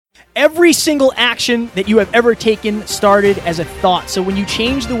Every single action that you have ever taken started as a thought. So when you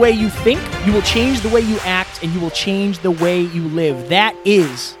change the way you think, you will change the way you act, and you will change the way you live. That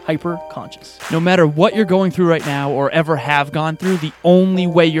is hyper-conscious. No matter what you're going through right now or ever have gone through, the only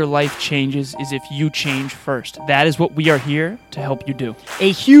way your life changes is if you change first. That is what we are here to help you do.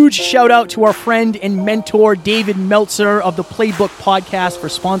 A huge shout out to our friend and mentor, David Meltzer of the Playbook Podcast, for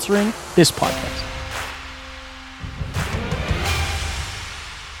sponsoring this podcast.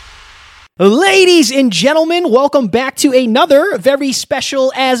 Ladies and gentlemen, welcome back to another very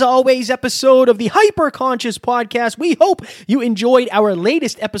special, as always, episode of the Hyper-Conscious Podcast. We hope you enjoyed our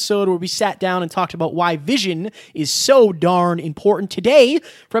latest episode where we sat down and talked about why vision is so darn important. Today,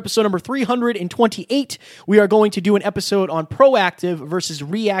 for episode number 328, we are going to do an episode on proactive versus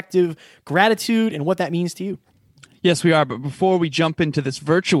reactive gratitude and what that means to you. Yes, we are. But before we jump into this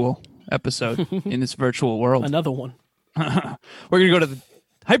virtual episode in this virtual world, Another one. we're going to go to the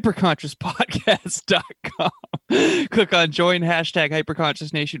hyperconsciouspodcast.com. Click on join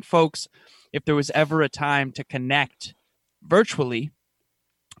 #hyperconsciousnation. Folks, if there was ever a time to connect virtually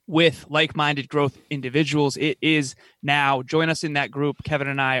with like-minded growth individuals, it is now. Join us in that group. Kevin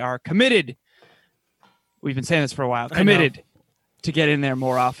and I are committed. We've been saying this for a while. Committed to get in there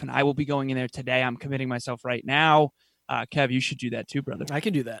more often. I will be going in there today. I'm committing myself right now. Kev, you should do that too, brother. I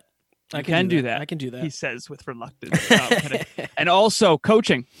can do that. I can do that. I can do that. He says with reluctance. And also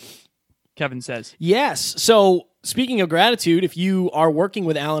coaching, Kevin says. Yes. So speaking of gratitude, if you are working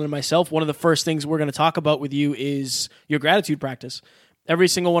with Alan and myself, one of the first things we're going to talk about with you is your gratitude practice. Every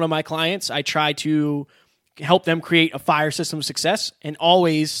single one of my clients, I try to help them create a fire system of success. And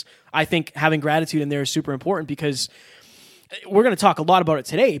always, I think having gratitude in there is super important, because we're going to talk a lot about it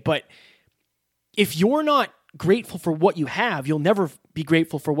today. But if you're not grateful for what you have, you'll never be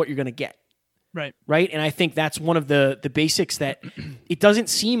grateful for what you're going to get. Right. And I think that's one of the basics that it doesn't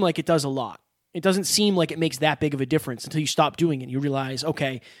seem like it does a lot. It doesn't seem like it makes that big of a difference until you stop doing it. You realize,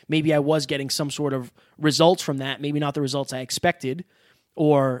 okay, maybe I was getting some sort of results from that. Maybe not the results I expected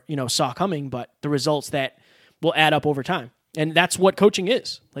or, saw coming, but the results that will add up over time. And that's what coaching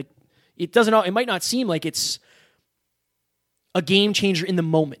is. Like, it might not seem like it's a game changer in the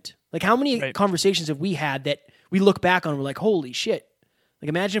moment. Like, how many conversations have we had that we look back on and we're like, holy shit. Like,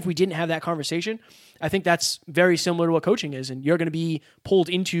 imagine if we didn't have that conversation. I think that's very similar to what coaching is. And you're going to be pulled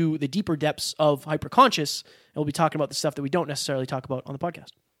into the deeper depths of hyperconscious. And we'll be talking about the stuff that we don't necessarily talk about on the podcast.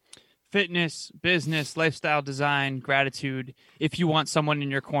 Fitness, business, lifestyle design, gratitude. If you want someone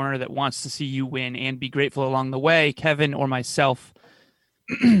in your corner that wants to see you win and be grateful along the way, Kevin or myself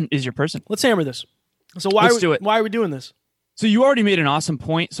is your person. Let's hammer this. So why are we doing this? So you already made an awesome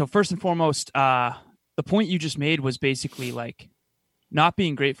point. So first and foremost, the point you just made was basically like not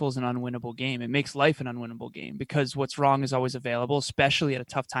being grateful is an unwinnable game. It makes life an unwinnable game because what's wrong is always available, especially at a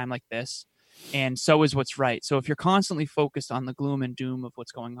tough time like this. And so is what's right. So if you're constantly focused on the gloom and doom of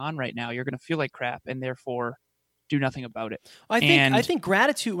what's going on right now, you're going to feel like crap and therefore do nothing about it. I think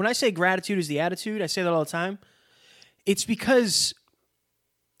gratitude, when I say gratitude is the attitude, I say that all the time. It's because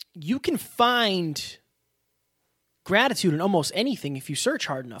you can find gratitude in almost anything if you search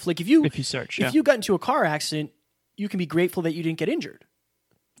hard enough. Like if you got into a car accident, you can be grateful that you didn't get injured.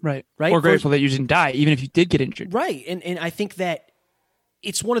 Right. Or grateful that you didn't die, even if you did get injured. Right. And I think that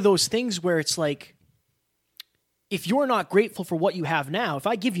it's one of those things where it's like, if you're not grateful for what you have now, if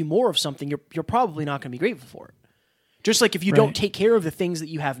I give you more of something, you're probably not going to be grateful for it. Just like if you don't take care of the things that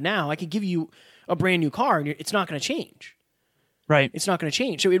you have now, I could give you a brand new car and it's not going to change. Right. It's not going to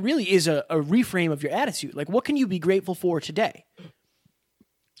change. So it really is a reframe of your attitude. Like, what can you be grateful for today?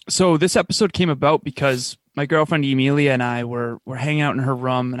 So this episode came about because my girlfriend Emilia and I were hanging out in her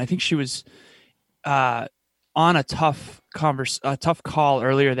room, and I think she was on a tough call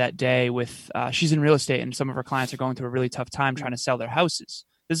earlier that day with she's in real estate, and some of her clients are going through a really tough time trying to sell their houses.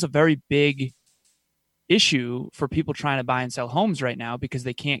 This is a very big issue for people trying to buy and sell homes right now because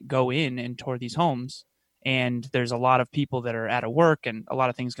they can't go in and tour these homes, and there's a lot of people that are out of work and a lot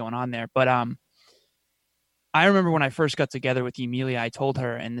of things going on there. But I remember when I first got together with Emilia, I told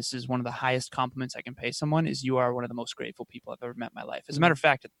her, and this is one of the highest compliments I can pay someone, is you are one of the most grateful people I've ever met in my life. As a matter of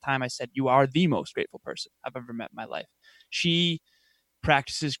fact, at the time I said, you are the most grateful person I've ever met in my life. She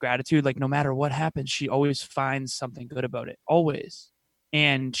practices gratitude. Like no matter what happens, she always finds something good about it. Always.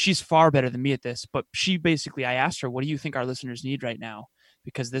 And she's far better than me at this. But she basically, I asked her, what do you think our listeners need right now?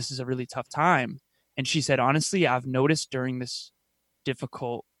 Because this is a really tough time. And she said, honestly, I've noticed during this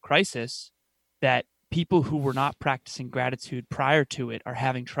difficult crisis that people who were not practicing gratitude prior to it are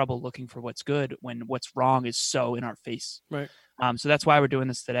having trouble looking for what's good when what's wrong is so in our face. Right. So that's why we're doing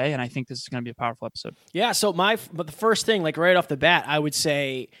this today. And I think this is going to be a powerful episode. Yeah. So but the first thing, like right off the bat, I would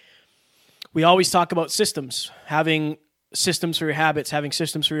say We always talk about systems, having systems for your habits, having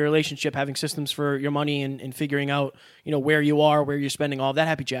systems for your relationship, having systems for your money, and figuring out, where you are, where you're spending, all of that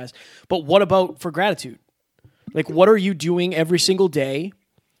happy jazz. But what about for gratitude? Like, what are you doing every single day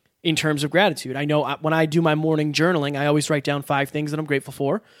in terms of gratitude? I know when I do my morning journaling, I always write down 5 things that I'm grateful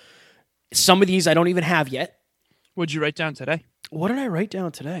for. Some of these I don't even have yet. What'd you write down today? What did I write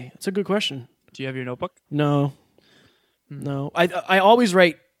down today? That's a good question. Do you have your notebook? No. No. I always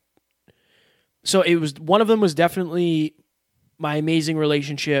write. So one of them was definitely my amazing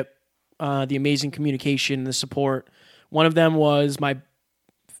relationship, the amazing communication, the support. One of them was my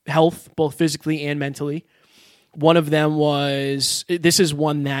health, both physically and mentally. One of them was, this is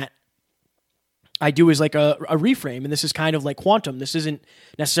one that I do as like a reframe, and this is kind of like quantum. This isn't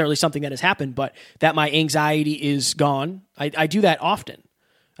necessarily something that has happened, but that my anxiety is gone. I do that often.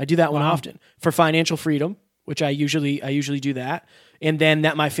 I do that one often for financial freedom, which I usually do that. And then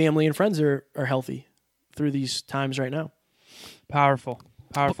that my family and friends are healthy through these times right now. Powerful.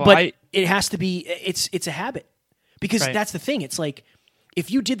 But it has to be, it's a habit, because that's the thing. It's like, if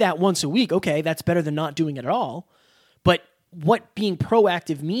you did that once a week, okay, that's better than not doing it at all. But what being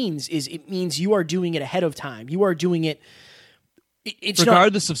proactive means is it means you are doing it ahead of time. You are doing it. It's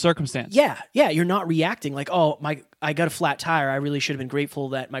regardless of circumstance. Yeah. You're not reacting like, oh, I got a flat tire. I really should have been grateful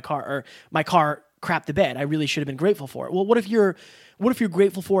that my car crapped the bed. I really should have been grateful for it. Well, what if you're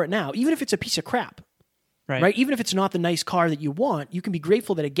grateful for it now? Even if it's a piece of crap, right? Even if it's not the nice car that you want, you can be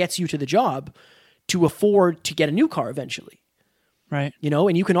grateful that it gets you to the job to afford to get a new car eventually. Right.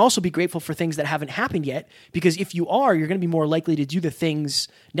 And you can also be grateful for things that haven't happened yet, because if you are, you're going to be more likely to do the things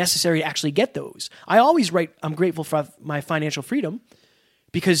necessary to actually get those. I always write, I'm grateful for my financial freedom,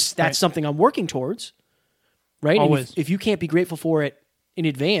 because that's something I'm working towards. Right. Always. And if you can't be grateful for it in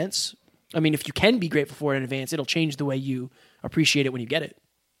advance, if you can be grateful for it in advance, it'll change the way you appreciate it when you get it.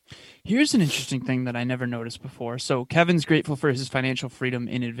 Here's an interesting thing that I never noticed before. So Kevin's grateful for his financial freedom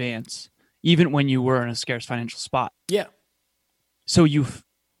in advance, even when you were in a scarce financial spot. Yeah. So you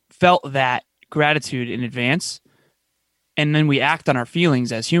felt that gratitude in advance, and then we act on our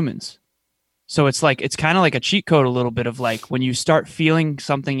feelings as humans. So it's kind of like a cheat code a little bit of like, when you start feeling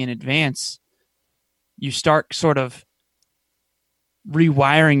something in advance, you start sort of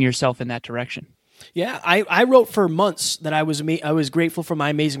rewiring yourself in that direction. Yeah, I wrote for months that I was grateful for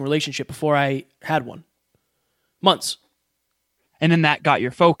my amazing relationship before I had one. Months. And then that got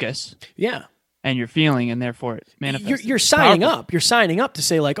your focus. Yeah. And your feeling, and therefore it manifests. You're signing up. You're signing up to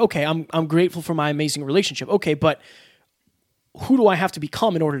say like, okay, I'm grateful for my amazing relationship. Okay, but who do I have to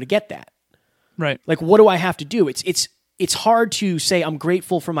become in order to get that? Right. Like, what do I have to do? It's hard to say I'm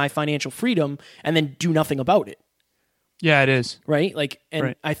grateful for my financial freedom and then do nothing about it. Yeah, it is. Right?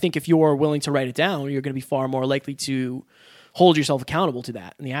 I think if you're willing to write it down, you're going to be far more likely to hold yourself accountable to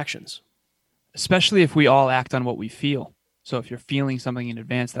that and the actions. Especially if we all act on what we feel. So if you're feeling something in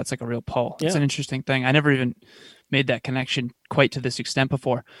advance, that's like a real pull. It's an interesting thing. I never even made that connection quite to this extent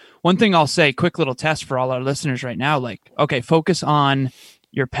before. One thing I'll say, quick little test for all our listeners right now, okay, focus on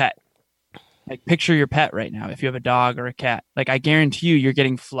your pet. Like, picture your pet right now. If you have a dog or a cat, I guarantee you're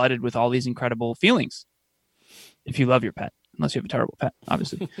getting flooded with all these incredible feelings. If you love your pet, unless you have a terrible pet,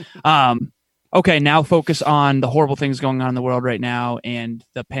 obviously. Okay, now focus on the horrible things going on in the world right now, and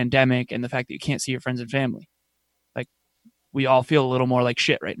the pandemic, and the fact that you can't see your friends and family. We all feel a little more like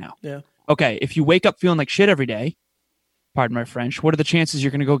shit right now. Yeah. Okay, if you wake up feeling like shit every day, pardon my French, what are the chances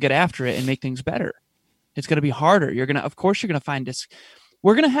you're going to go get after it and make things better? It's going to be harder. Of course, you're going to find this.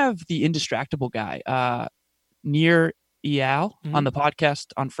 We're going to have the Indistractable guy, Nir Eyal, on the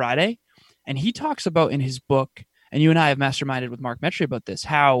podcast on Friday. And he talks about in his book, and you and I have masterminded with Mark Metry about this,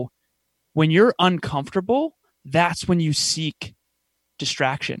 how when you're uncomfortable, that's when you seek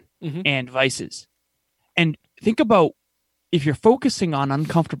distraction and vices. And think about, if you're focusing on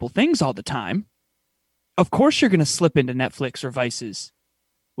uncomfortable things all the time, of course you're going to slip into Netflix or vices,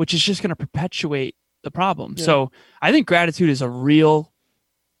 which is just going to perpetuate the problem. Yeah. So I think gratitude is there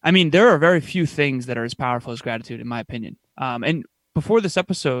are very few things that are as powerful as gratitude, in my opinion. And before this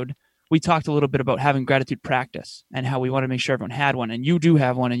episode, we talked a little bit about having gratitude practice and how we want to make sure everyone had one. And you do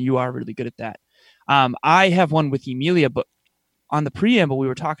have one, and you are really good at that. I have one with Emilia, but on the preamble, we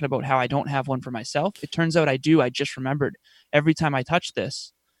were talking about how I don't have one for myself. It turns out I do. I just remembered every time I touch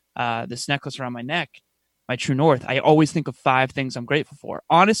this necklace around my neck, my true north, I always think of 5 things I'm grateful for.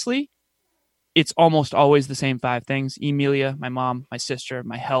 Honestly, it's almost always the same 5 things: Emilia, my mom, my sister,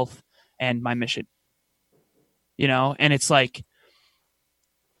 my health, and my mission. And it's like,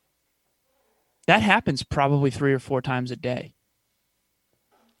 that happens probably 3 or 4 times a day.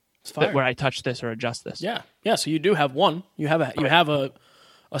 Where I touch this or adjust this. Yeah. So you do have one. You have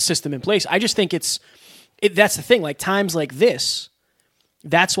a a system in place. I just think that's the thing. Like times like this,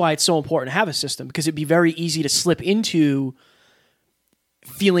 that's why it's so important to have a system, because it'd be very easy to slip into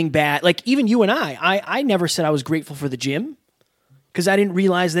feeling bad. Like even you and I never said I was grateful for the gym because I didn't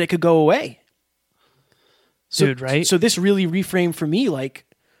realize that it could go away. So, Dude, right? So this really reframed for me. Like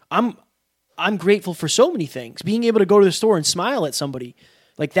I'm grateful for so many things. Being able to go to the store and smile at somebody,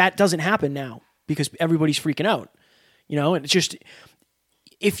 like that doesn't happen now because everybody's freaking out. And it's just,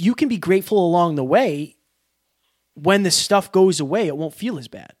 if you can be grateful along the way, when the stuff goes away, it won't feel as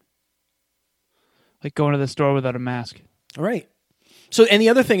bad. Like going to the store without a mask. All right. So, and the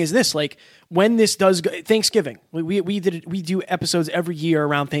other thing is this, like when this does go, Thanksgiving, we do episodes every year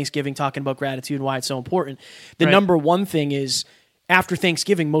around Thanksgiving talking about gratitude and why it's so important. The number one thing is after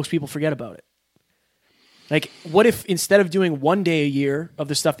Thanksgiving, most people forget about it. Like what if instead of doing 1 day a year of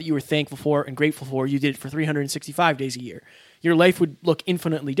the stuff that you were thankful for and grateful for, you did it for 365 days a year? Your life would look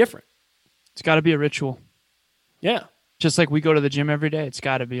infinitely different. It's got to be a ritual. Yeah. Just like we go to the gym every day, it's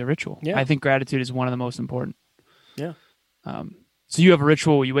got to be a ritual. Yeah. I think gratitude is one of the most important. Yeah. So you have a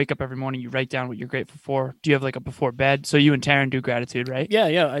ritual. You wake up every morning. You write down what you're grateful for. Do you have like a before bed? So you and Taryn do gratitude, right?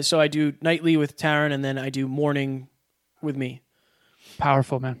 Yeah. So I do nightly with Taryn, and then I do morning with me.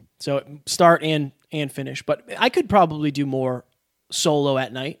 Powerful, man. So start and finish. But I could probably do more solo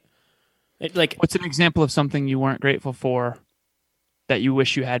at night. What's an example of something you weren't grateful for that you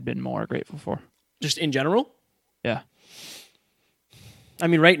wish you had been more grateful for? Just in general? Yeah. I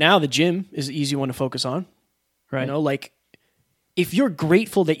mean, right now the gym is the easy one to focus on. Right. Like if you're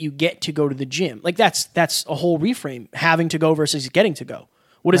grateful that you get to go to the gym, like that's a whole reframe, having to go versus getting to go.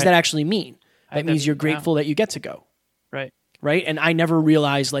 What does that actually mean? That means you're grateful that you get to go. Right. Right. And I never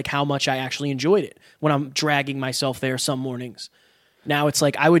realized like how much I actually enjoyed it when I'm dragging myself there some mornings. Now it's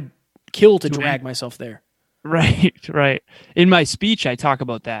like I would kill to drag myself there. Right. Right. In my speech, I talk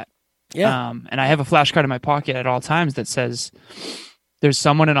about that. Yeah. And I have a flashcard in my pocket at all times that says there's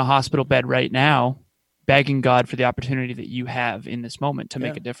someone in a hospital bed right now begging God for the opportunity that you have in this moment to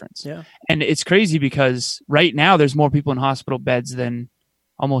make a difference. Yeah. And it's crazy because right now there's more people in hospital beds than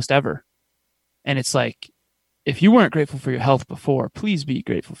almost ever. And it's like, if you weren't grateful for your health before, please be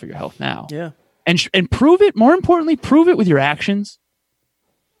grateful for your health now. Yeah. And prove it. More importantly, prove it with your actions.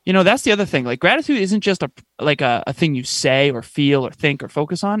 That's the other thing. Like gratitude isn't just a thing you say or feel or think or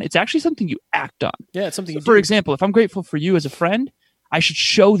focus on. It's actually something you act on. Yeah, it's something you do. For example, if I'm grateful for you as a friend, I should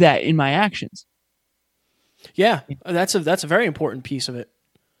show that in my actions. Yeah, that's a very important piece of it.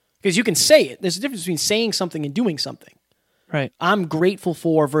 Because you can say it. There's a difference between saying something and doing something. Right. I'm grateful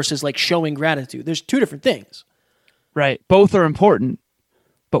for versus like showing gratitude. There's two different things. Right. Both are important,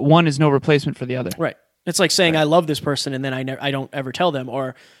 but one is no replacement for the other. Right. It's like saying I love this person and then I don't ever tell them,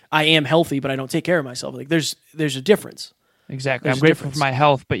 or I am healthy but I don't take care of myself. Like there's a difference. Exactly. There's I'm grateful for my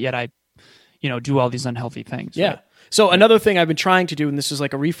health, but yet I do all these unhealthy things. Yeah. Right? So another thing I've been trying to do, and this is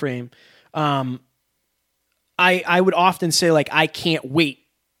like a reframe, I would often say like I can't wait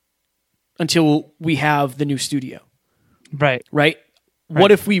until we have the new studio. Right. Right?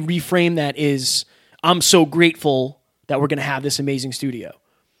 What if we reframe that is I'm so grateful that we're going to have this amazing studio.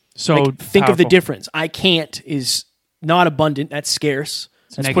 So like, think powerful. of the difference. I can't is not abundant. That's scarce.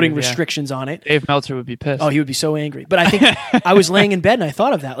 That's negative, putting restrictions on it. Dave Meltzer would be pissed. Oh, he would be so angry. But I think I was laying in bed and I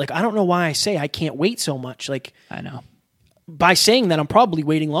thought of that. Like, I don't know why I say I can't wait so much. Like, I know. By saying that, I'm probably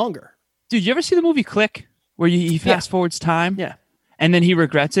waiting longer. Dude, you ever see the movie Click, where he fast forwards time? Yeah. And then he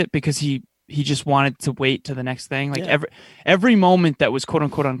regrets it because he just wanted to wait to the next thing. Like every moment that was quote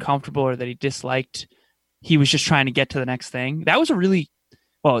unquote uncomfortable or that he disliked, he was just trying to get to the next thing. That was a really,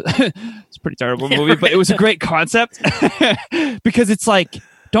 well, it's a pretty terrible movie, but it was a great concept because it's like,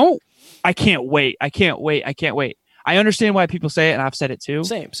 I can't wait. I can't wait. I can't wait. I understand why people say it, and I've said it too.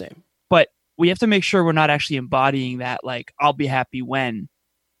 Same. But we have to make sure we're not actually embodying that, like, I'll be happy when.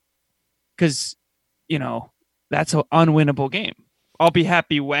 Because, that's an unwinnable game. I'll be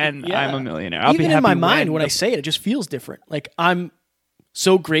happy when I'm a millionaire. I'll Even be happy in my mind, when the- I say it, it just feels different. Like, I'm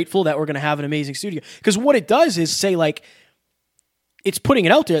so grateful that we're going to have an amazing studio. Because what it does is say, like, it's putting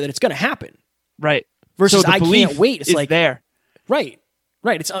it out there that it's going to happen. Right. Versus so the I belief can't wait. It's is like there. Right.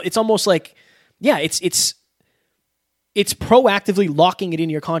 It's almost like, yeah, it's proactively locking it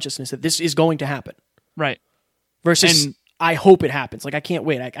into your consciousness that this is going to happen. Right. Versus I hope it happens. Like I can't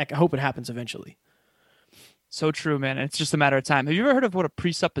wait. I hope it happens eventually. So true, man. It's just a matter of time. Have you ever heard of what a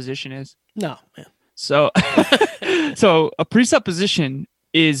presupposition is? No, man. So a presupposition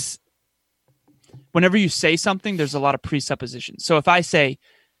is whenever you say something, there's a lot of presuppositions. So if I say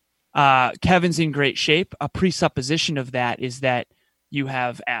Kevin's in great shape, a presupposition of that is that you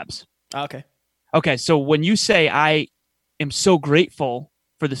have abs. Okay. Okay, so when you say I am so grateful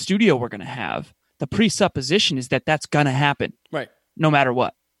for the studio we're going to have, the presupposition is that that's going to happen. Right. No matter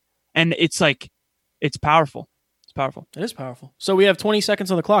what. And it's like, it's powerful. It's powerful. It is powerful. So we have 20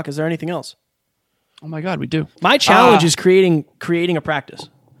 seconds on the clock. Is there anything else? Oh my God, we do. My challenge is creating a practice.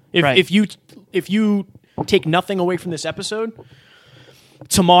 If you take nothing away from this episode,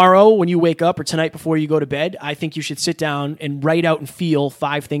 tomorrow when you wake up or tonight before you go to bed, I think you should sit down and write out and feel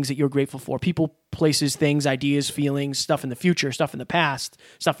 5 things that you're grateful for. People, places, things, ideas, feelings, stuff in the future, stuff in the past,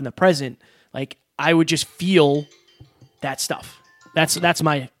 stuff in the present. Like, I would just feel that stuff. That's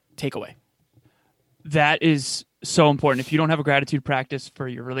my takeaway. That is so important. If you don't have a gratitude practice for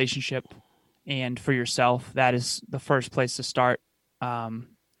your relationship and for yourself, that is the first place to start.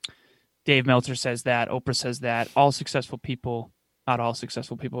 Dave Meltzer says that. Oprah says that. All successful people, not all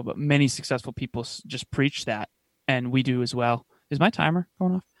successful people, but many successful people just preach that. And we do as well. Is my timer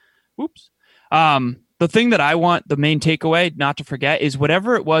going off? Whoops. The thing that I want, the main takeaway, not to forget, is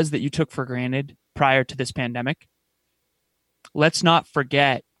whatever it was that you took for granted prior to this pandemic, let's not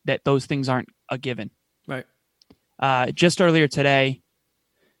forget that those things aren't a given. Right. Just earlier today,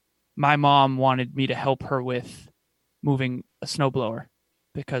 my mom wanted me to help her with moving a snowblower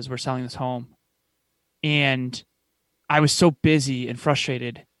because we're selling this home. And I was so busy and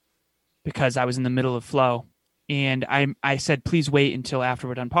frustrated because I was in the middle of flow. And I said, please wait until after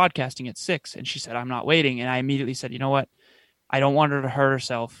we're done podcasting at 6. And she said, I'm not waiting. And I immediately said, you know what? I don't want her to hurt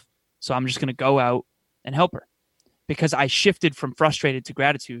herself. So I'm just going to go out and help her. Because I shifted from frustrated to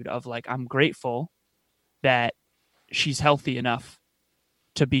gratitude of like, I'm grateful that she's healthy enough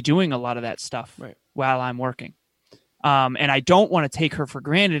to be doing a lot of that stuff while I'm working. And I don't want to take her for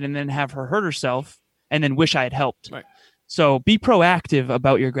granted and then have her hurt herself and then wish I had helped. Right. So be proactive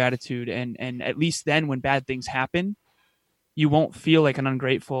about your gratitude. And at least then when bad things happen, you won't feel like an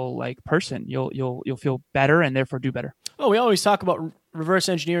ungrateful like person. You'll feel better and therefore do better. Oh, we always talk about reverse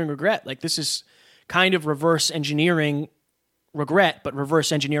engineering regret. Like this is kind of reverse engineering regret, but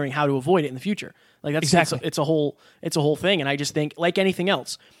reverse engineering how to avoid it in the future. Like that's exactly. It's a whole thing. And I just think like anything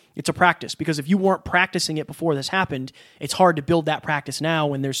else, it's a practice because if you weren't practicing it before this happened, it's hard to build that practice now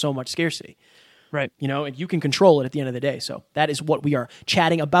when there's so much scarcity. Right. You know, and you can control it at the end of the day. So that is what we are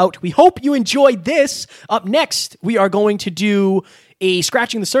chatting about. We hope you enjoyed this. Up next, we are going to do a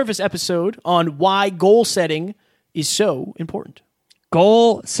Scratching the Surface episode on why goal setting is so important.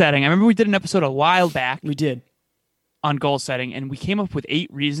 Goal setting. I remember we did an episode a while back. We did. On goal setting, and we came up with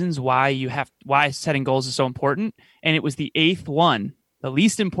 8 reasons why setting goals is so important. And it was the 8th one. The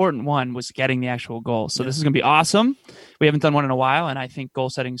least important one was getting the actual goal. So This is going to be awesome. We haven't done one in a while, and I think goal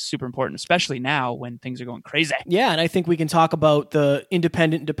setting is super important, especially now when things are going crazy. Yeah, and I think we can talk about the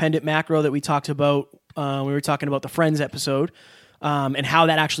independent macro that we talked about when we were talking about the Friends episode, and how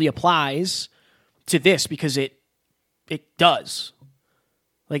that actually applies to this, because it does.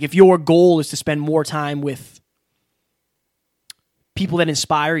 Like if your goal is to spend more time with people that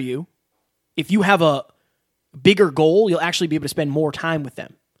inspire you, if you have a bigger goal, you'll actually be able to spend more time with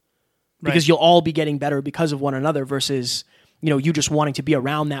them because you'll all be getting better because of one another versus, you just wanting to be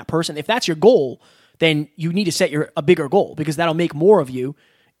around that person. If that's your goal, then you need to set a bigger goal because that'll make more of you.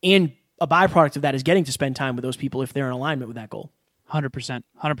 And a byproduct of that is getting to spend time with those people if they're in alignment with that goal. 100%.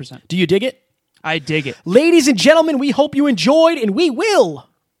 100%. Do you dig it? I dig it. Ladies and gentlemen, we hope you enjoyed, and we will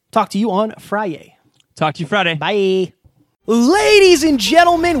talk to you on Friday. Talk to you Friday. Bye. Ladies and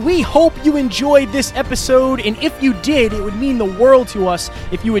gentlemen, we hope you enjoyed this episode, and if you did, it would mean the world to us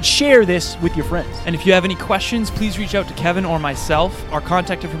if you would share this with your friends. And if you have any questions, please reach out to Kevin or myself. Our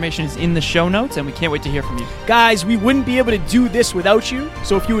contact information is in the show notes, and we can't wait to hear from you. Guys, we wouldn't be able to do this without you,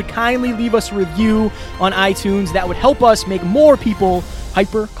 so if you would kindly leave us a review on iTunes, that would help us make more people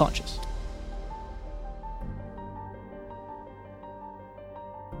hyper-conscious.